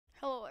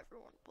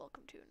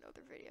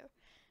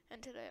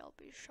and today I'll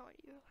be showing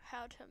you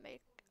how to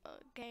make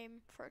a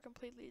game for a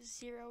completely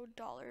 $0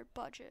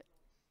 budget.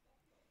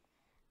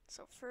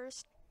 So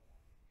first,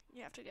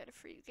 you have to get a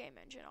free game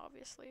engine,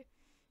 obviously.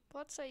 But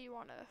let's say you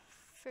want to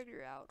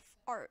figure out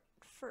art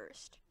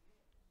first.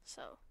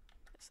 So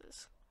this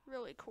is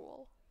really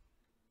cool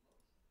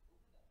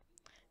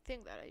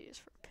thing that I use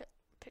for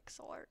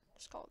pixel art.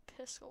 It's called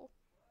Piskel.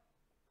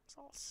 It's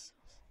all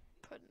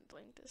put in the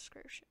link in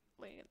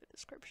the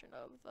description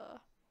of the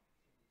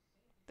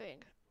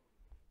thing.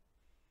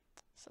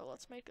 So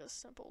let's make a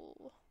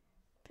simple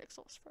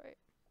pixel sprite.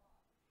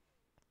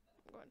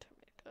 I'm going to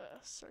make a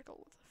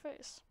circle with a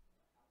face.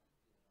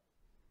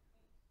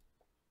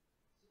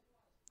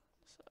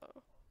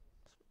 So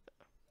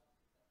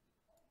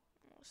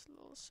let's make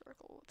a little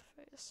circle with a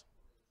face.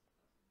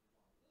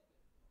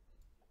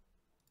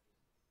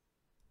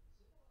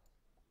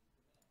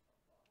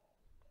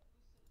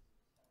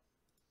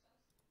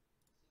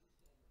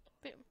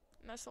 Boom.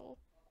 Nice little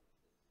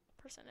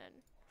person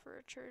in. For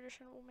a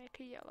tradition, we'll make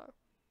a yellow.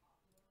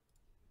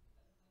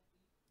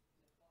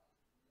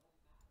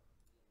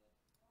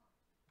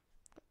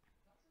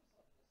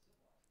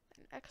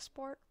 And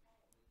export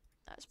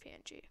as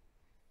PNG.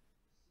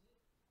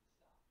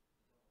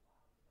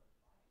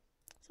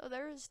 So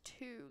there's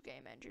two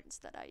game engines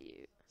that I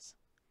use.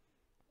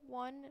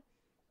 One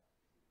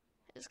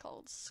is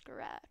called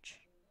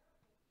Scratch,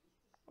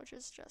 which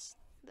is just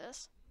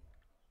this.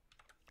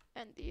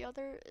 And the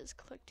other is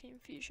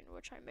ClickTeam Fusion,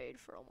 which I made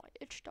for all my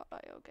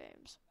itch.io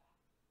games.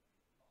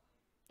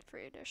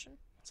 Free edition,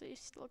 so you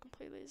still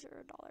completely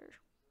 $0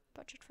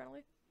 budget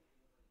friendly.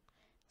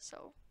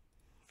 So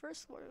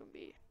first we're going to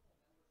be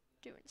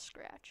doing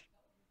Scratch.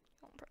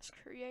 I'll press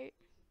create.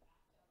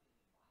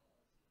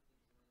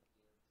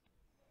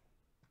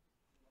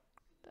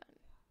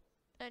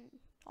 And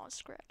on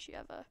Scratch you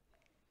have a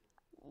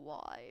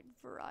wide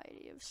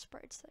variety of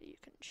sprites that you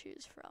can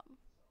choose from.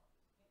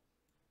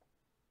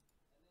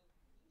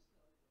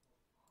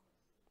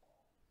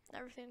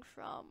 Everything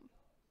from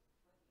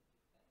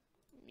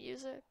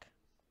music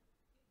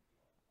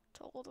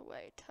to all the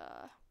way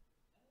to,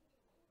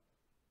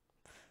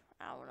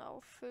 I don't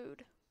know,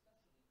 food.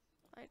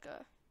 Like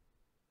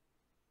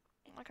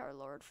our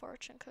Lord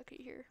Fortune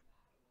cookie here.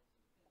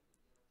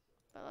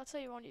 But let's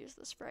say you want to use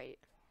the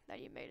sprite that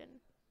you made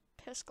in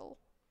Piskel.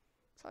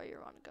 So you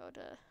want to go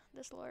to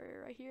this little area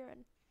right here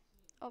and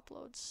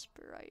upload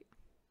sprite.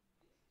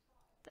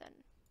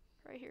 Then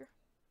right here.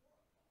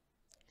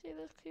 See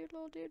this cute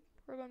little dude?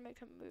 We're going to make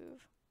him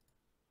move.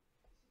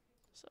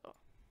 So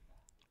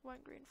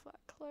when green flag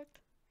clicked,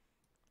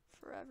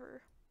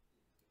 forever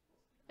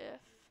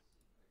if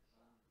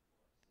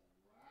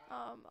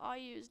I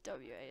use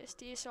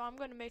WASD, so I'm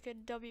going to make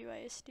it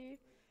WASD,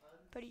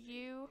 but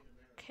you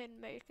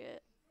can make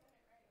it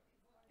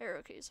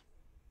arrow keys.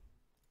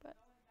 But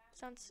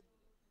since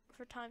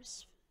for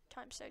time's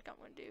sake, I'm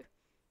going to do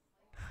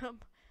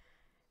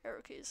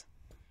arrow keys.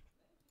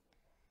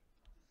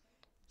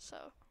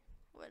 So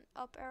when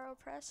up arrow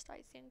pressed,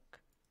 I think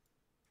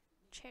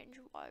change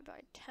Y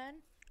by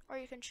 10, or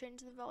you can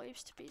change the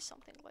values to be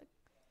something like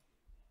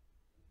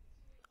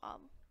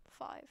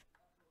 5.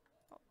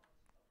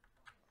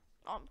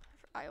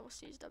 I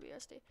almost used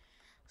WSD.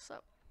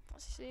 So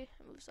as you see,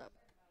 it moves up.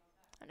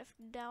 And if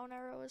down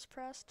arrow is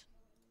pressed,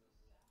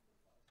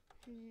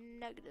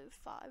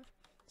 -5.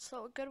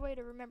 So a good way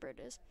to remember it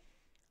is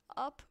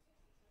up.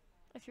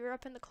 If you're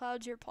up in the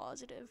clouds, you're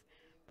positive,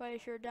 but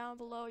if you're down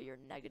below, you're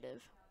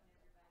negative.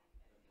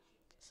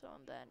 So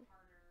and then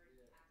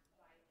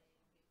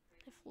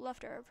if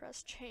left arrow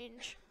pressed,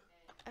 change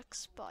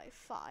X by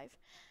 5.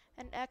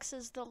 And X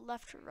is the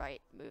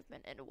left-right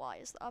movement, and Y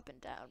is the up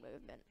and down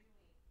movement.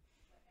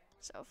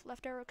 So if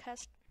left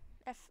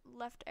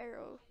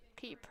arrow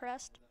key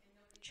pressed,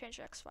 change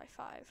X by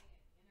 5.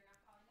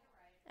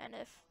 And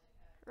if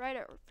right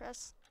arrow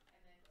pressed,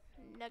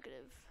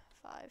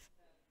 -5.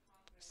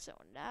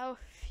 So now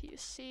if you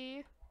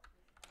see,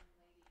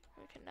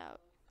 we can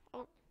now,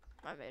 oh,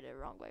 I made it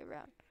wrong way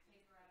around.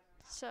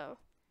 So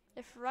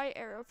if right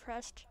arrow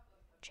pressed,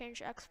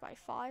 change X by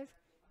 5,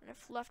 and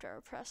if left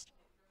arrow pressed,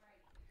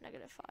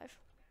 -5.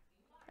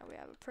 And we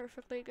have a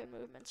perfectly good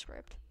movement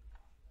script.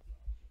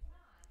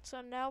 So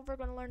now we're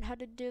going to learn how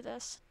to do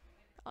this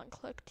on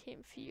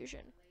ClickTeam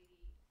Fusion.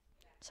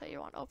 So you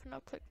want to open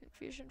up ClickTeam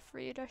Fusion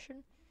free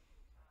edition.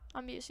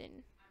 I'm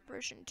using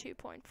version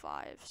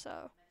 2.5,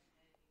 so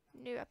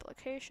new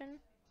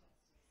application.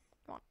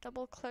 You want to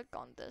double click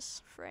on this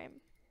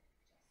frame.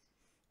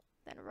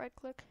 Then right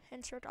click,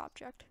 insert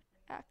object,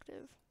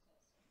 active.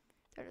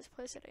 Then just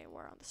place it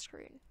anywhere on the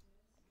screen.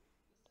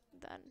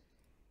 Then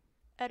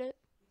edit,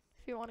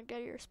 if you want to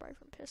get your sprite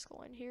from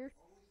Piskel in here.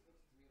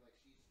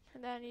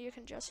 And then you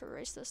can just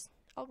erase this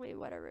ugly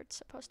whatever it's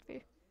supposed to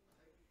be.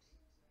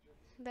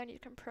 Then you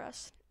can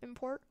press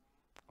import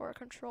or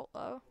Control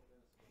O,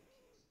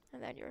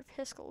 and then your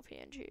Piskel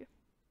PNG.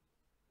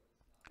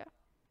 Okay.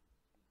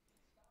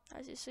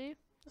 As you see,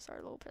 this is our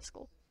little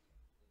Piskel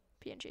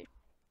PNG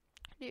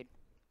dude.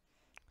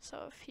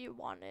 So if you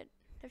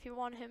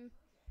want him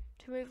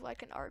To move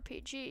like an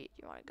RPG,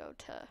 you want to go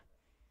to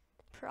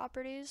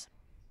Properties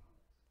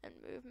and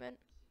Movement,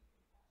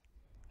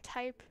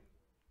 type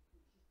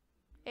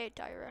 8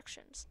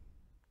 directions.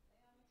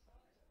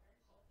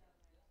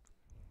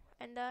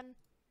 And then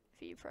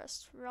if you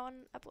press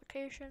Run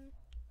Application,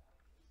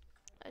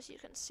 as you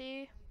can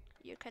see,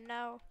 you can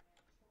now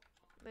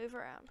move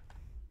around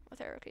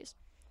with arrow keys.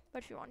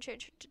 But if you want to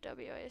change it to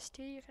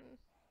WASD, you can,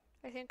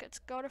 I think it's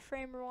go to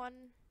frame 1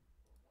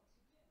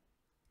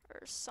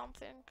 or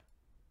something.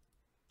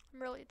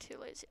 I'm really too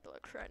lazy to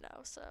look right now,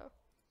 so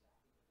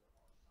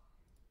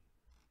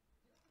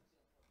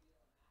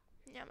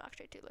yeah, I'm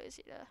actually too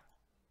lazy to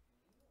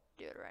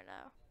do it right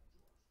now.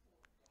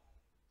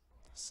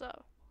 So,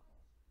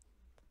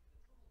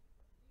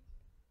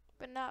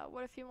 but now,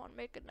 what if you want to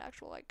make an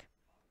actual, like,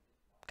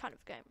 kind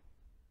of game?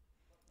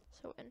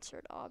 So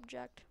insert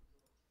object,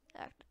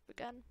 active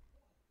again,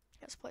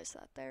 just place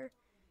that there.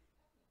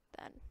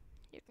 Then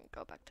you can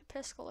go back to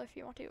Piskel if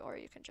you want to, or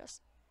you can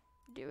just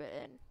do it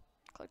in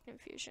Click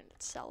Fusion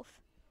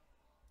itself.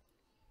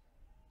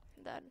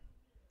 And then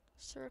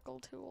circle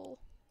tool.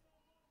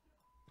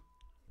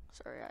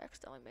 Sorry, I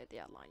accidentally made the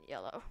outline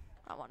yellow.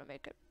 I want to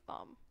make it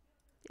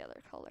the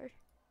other color.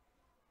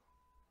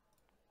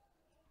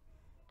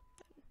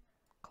 Then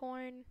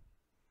coin.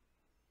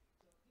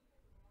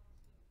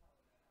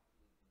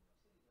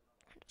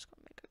 I'm just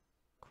gonna make a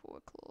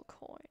quick little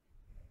coin.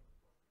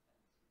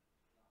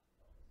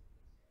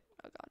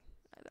 Oh god,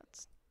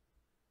 that's.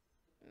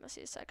 Let me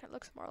see a second. It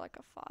looks more like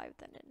a 5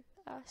 than an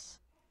S.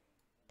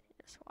 You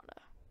just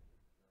wanna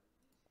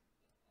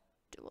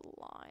do a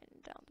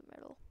line down the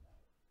middle.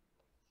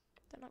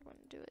 Then I'm gonna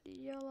do it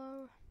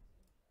yellow.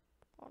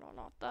 Oh no,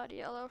 not that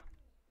yellow.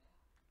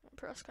 And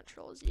press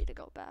Ctrl Z to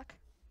go back.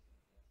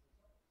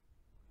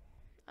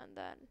 And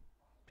then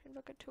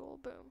look at tool,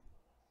 boom.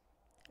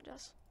 And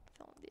just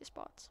fill in these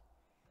spots.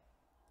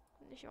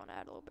 And if you want to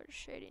add a little bit of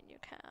shading, you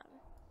can.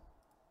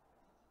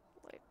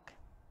 Like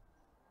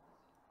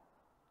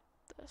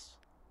this.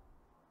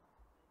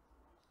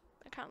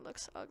 It kind of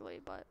looks ugly,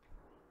 but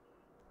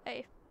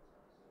hey,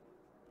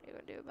 what are you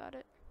gonna do about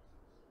it?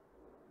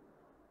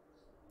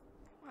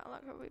 How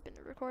long have we been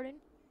recording?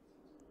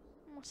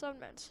 Almost 7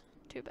 minutes.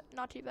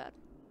 Not too bad.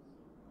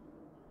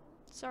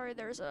 Sorry,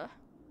 there's a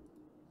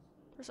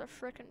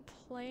frickin'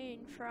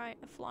 plane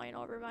flying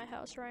over my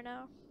house right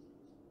now.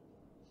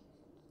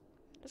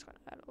 Just gonna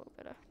add a little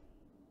bit of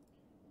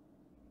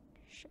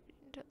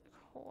shading to the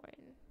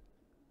coin.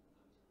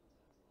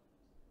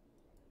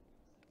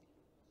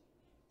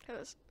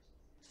 Cause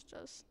it's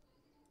just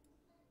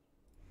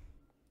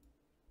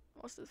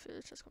most of the food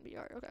is just gonna be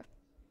art. Okay,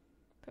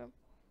 boom.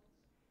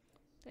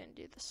 Then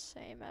do the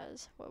same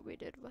as what we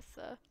did with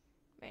the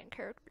main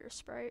character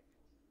sprite.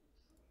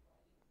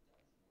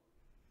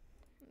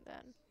 And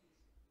then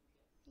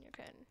you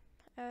can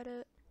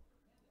edit.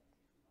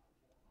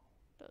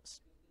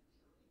 Just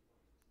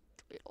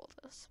delete all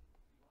this.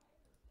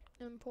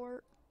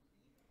 Import.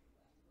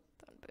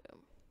 Then boom.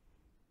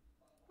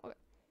 Okay.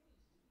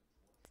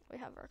 We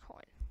have our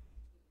coin.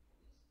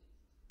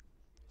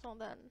 So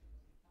then,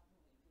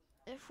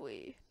 if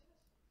we,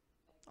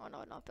 oh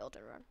no, not build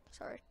and run.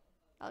 Sorry,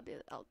 I'll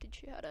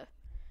teach you how to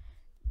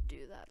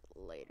do that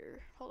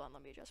later. Hold on,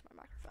 let me adjust my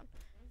microphone.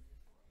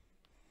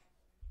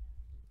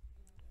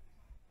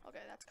 Okay,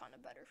 that's kind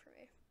of better for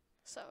me.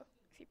 So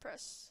if you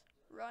press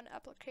Run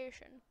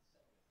Application,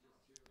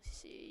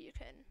 see you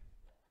can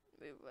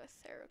move with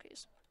arrow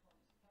keys.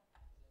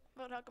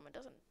 But how come it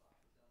doesn't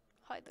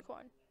hide the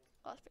coin?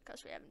 Well, that's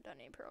because we haven't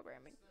done any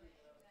programming.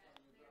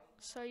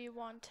 So you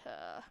want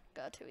to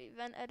go to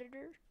Event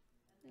Editor,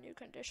 New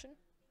Condition,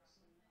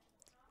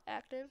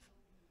 Active,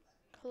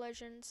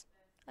 Collisions,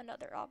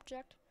 Another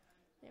Object,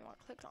 and you want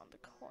to click on the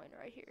coin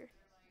right here.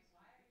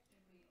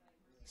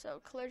 So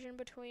collision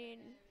between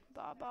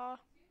Baba.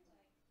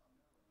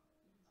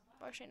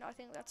 Actually, no, I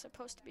think that's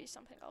supposed to be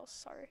something else.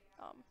 Sorry.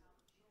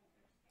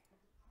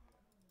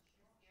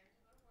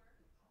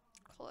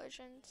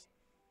 Collisions,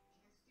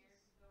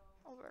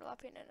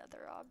 overlapping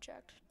another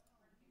object.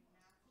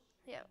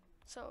 Yeah.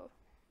 So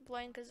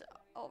blank is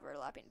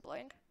overlapping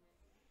blank.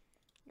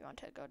 You want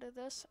to go to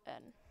this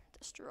and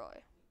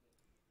destroy.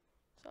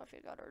 So if you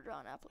go to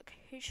Run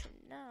Application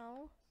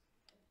now,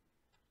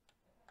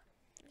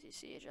 as you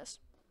see, it just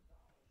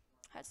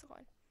hides the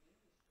coin.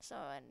 So,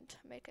 and to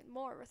make it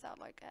more without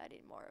like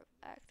adding more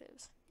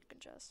actives, you can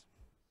just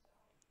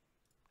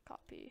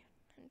copy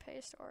and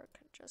paste, or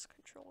just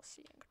Control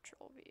C and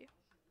Control V.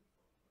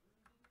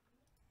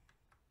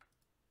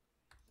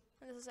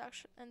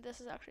 And this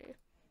is actually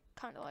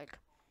kind of like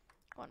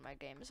one of my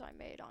games I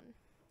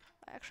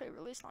actually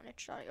released on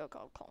itch.io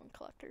called Coin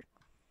Collector.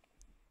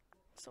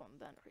 So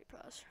then we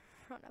press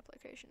Run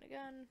Application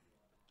again.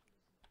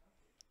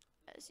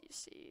 As you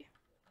see,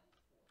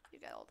 you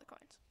get all the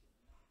coins.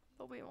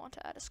 But we want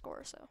to add a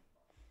score, so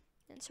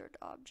insert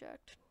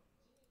object,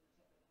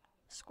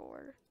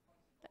 score,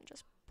 then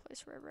just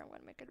place wherever I'm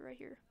going to make it right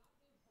here.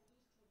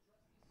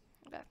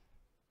 Okay.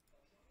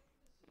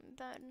 And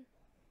then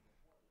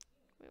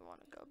we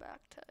want to go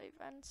back to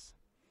events,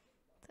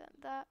 then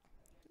that,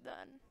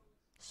 then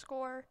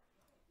score,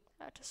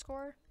 add to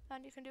score,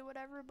 and you can do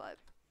whatever, but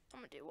I'm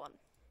gonna do 1.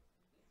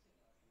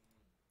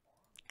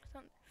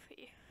 Then if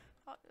we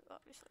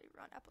obviously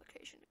run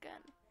application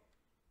again,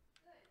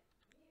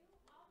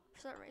 for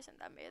some reason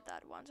that made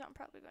that 1, so I'm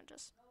probably gonna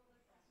just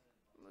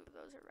move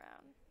those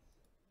around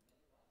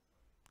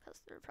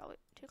because they're probably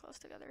too close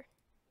together.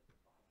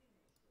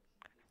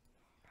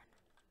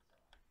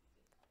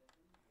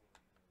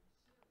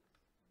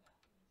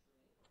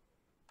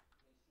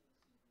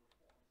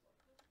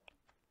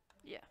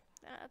 Yeah,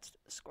 and that's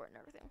the score and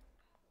everything.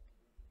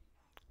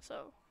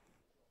 So,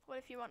 what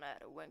if you want to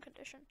add a win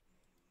condition?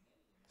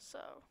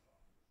 So,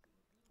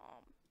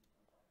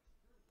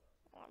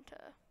 want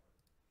to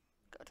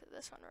go to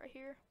this one right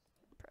here,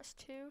 press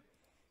 2,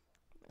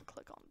 and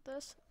click on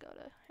this, go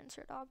to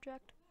insert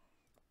object,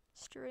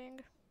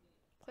 string,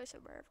 place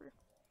it wherever.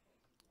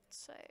 Let's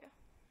say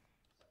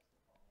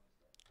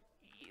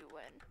you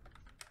win.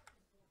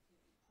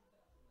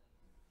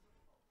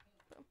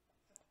 Boom.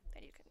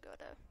 Then you can go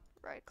to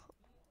right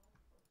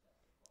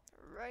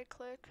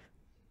click,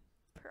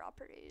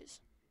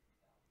 properties.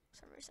 For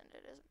some reason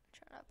it isn't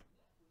showing up.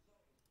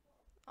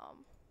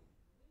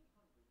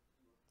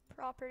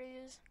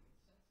 Properties,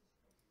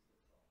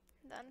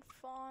 then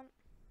font,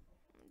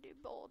 do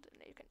bold,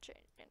 and you can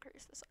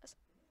increase the size.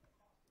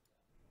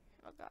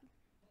 Oh god,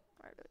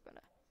 I'm really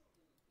gonna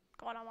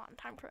go on a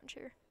time crunch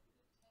here.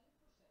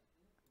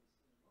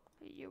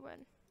 You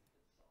win.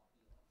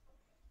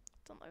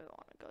 Then we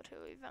want to go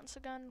to events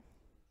again,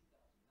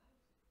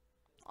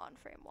 on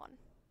frame 1.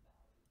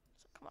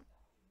 So come on.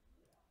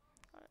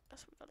 I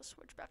guess we gotta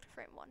switch back to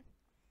frame 1.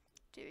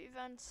 Do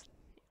events,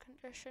 new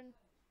condition.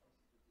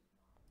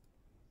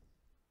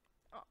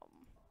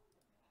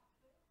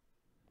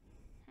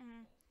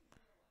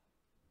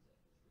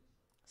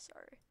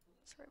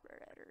 Sorry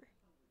about editor.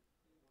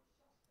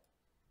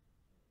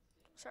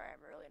 Sorry,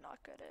 I'm really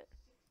not good at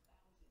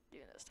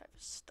doing this type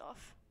of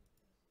stuff.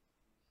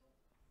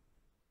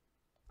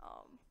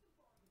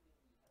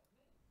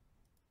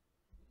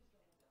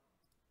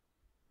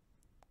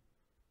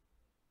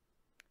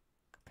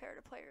 Compare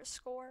to player's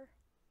score.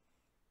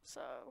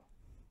 So,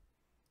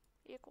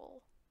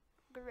 equal,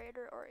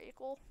 greater, or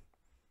equal.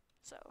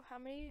 So, how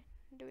many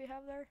do we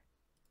have there?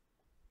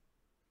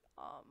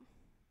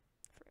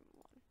 Frame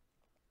 1,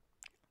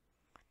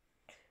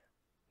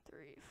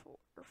 3, 4,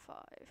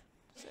 5,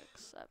 6,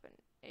 7,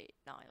 8,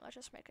 9. Let's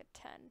just make it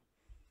 10.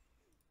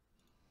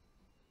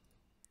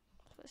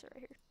 Let's place it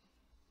right here.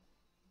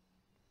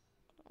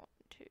 1,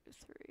 2,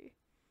 3,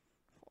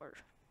 4,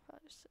 5,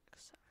 6,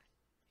 7,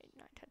 8,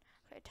 9, 10.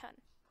 Okay, 10.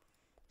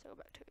 So go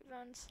back to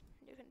events,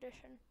 new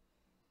condition.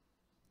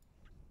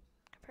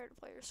 Compare to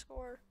player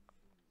score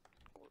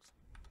equals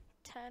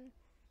 10.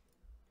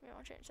 We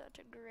want to change that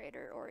to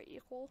greater or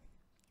equal.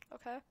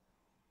 Okay.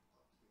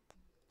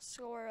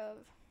 Score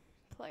of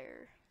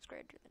player is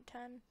greater than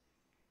 10.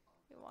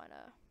 We want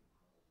to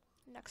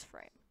next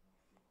frame.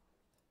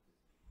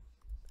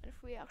 And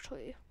if we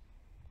actually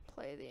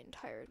play the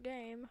entire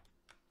game,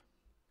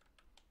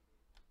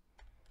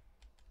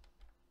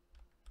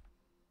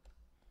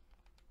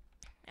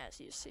 as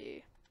you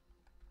see,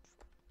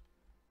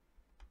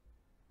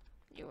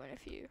 you win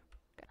if you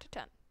get to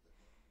 10.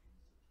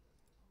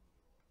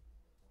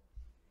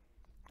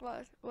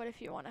 What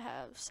if you want to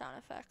have sound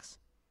effects?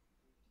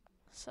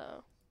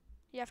 So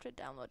you have to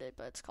download it,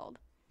 but it's called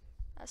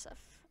SFXR.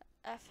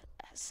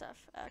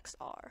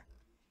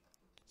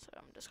 So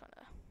I'm just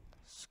gonna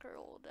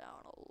scroll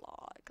down a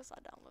lot because I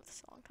downloaded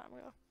this a long time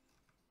ago.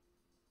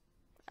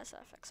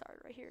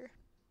 SFXR right here.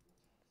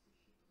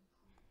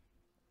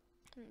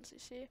 And as you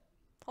see,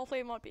 hopefully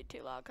it won't be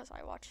too loud because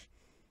I watched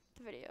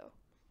the video,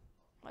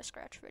 my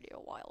Scratch video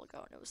a while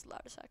ago, and it was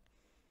loud as heck.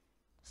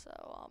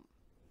 So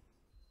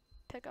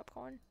pick up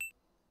coin.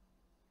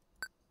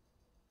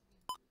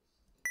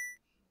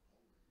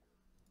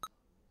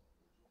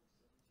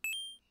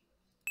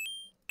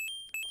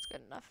 It's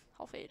good enough.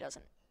 Hopefully it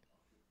doesn't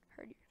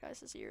hurt your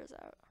guys' ears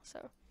out.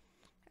 So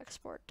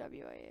export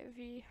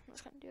WAV. I'm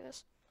just gonna do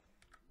this.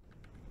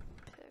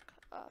 Pick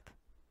up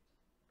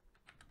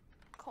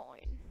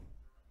coin.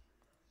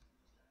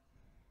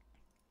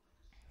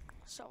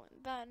 So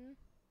and then,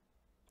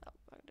 oh,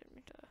 I didn't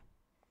mean to.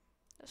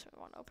 This we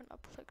want to open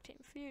up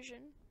ClickTeam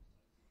Fusion,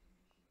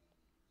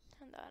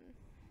 and then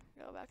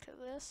go back to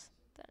this.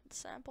 Then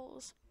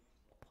samples,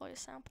 play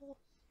sample.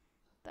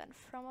 Then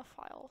from a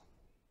file,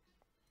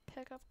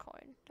 pick up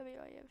coin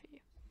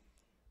WAV.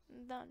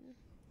 And then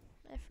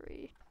if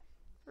we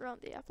run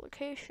the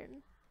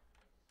application,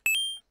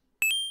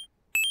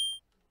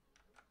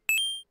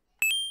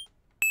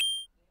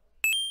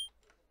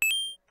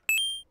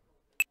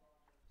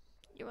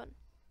 you win.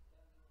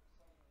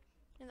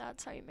 And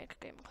that's how you make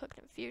a game in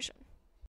ClickTeam Fusion.